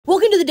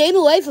Welcome to the day in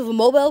the life of a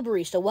mobile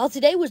barista. While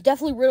today was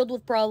definitely riddled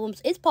with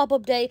problems, it's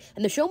pop-up day,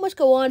 and the show must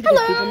go on because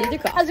people need their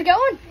coffee. How's it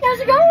going? How's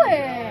it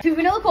going? 2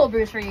 vanilla cold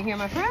brews for you here,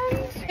 my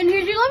friends. And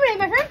here's your lemonade,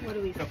 my friend. What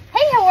do we?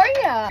 Hey, how are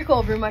ya? Your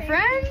cold brew, my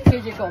friend.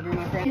 Here's your cold brew,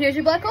 my friend. Here's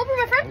your black cold brew,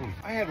 my friend.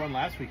 Oh, I had one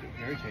last week. It was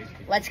very tasty.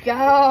 Let's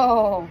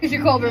go. Here's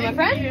your cold brew, my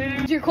friend.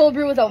 Here's your cold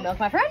brew with oat milk,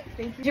 my friend.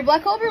 Here's your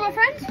black cold brew, my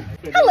friend.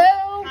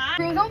 Hello.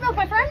 Brew with oat milk,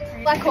 my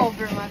friend. Black cold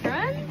brew, my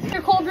friend.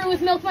 Your cold brew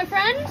with milk, my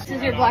friend. This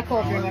is your black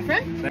cold brew, my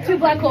friend. 2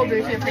 black cold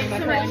brews here for you, my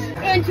friend.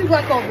 And 2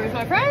 black cold brews,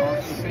 my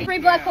friend. 3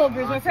 black cold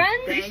brews, my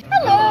friend.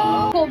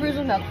 Hello. Cold brews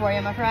with milk for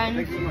you, my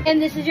friend. And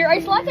this is your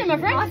iced latte, my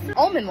friend.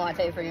 Almond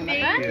latte for you,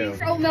 my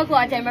friend. Oat milk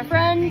latte, my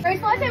friend.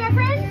 Iced latte, my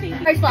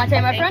friend. Iced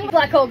latte, my friend.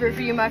 Black cold brew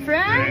for you, my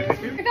friend.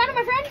 Americano,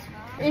 my friend.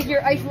 Is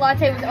your iced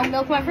latte with oat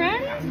milk, my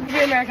friend? Is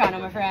your Americano,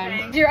 my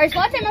friend? Is your iced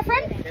latte, my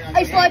friend?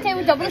 Iced latte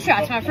with double the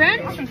shots, my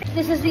friend.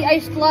 This is the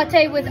iced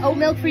latte with oat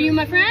milk for you,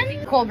 my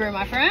friend. Cold brew,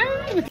 my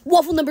friend.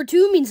 Waffle number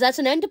 2 means that's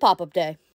an end to pop-up day.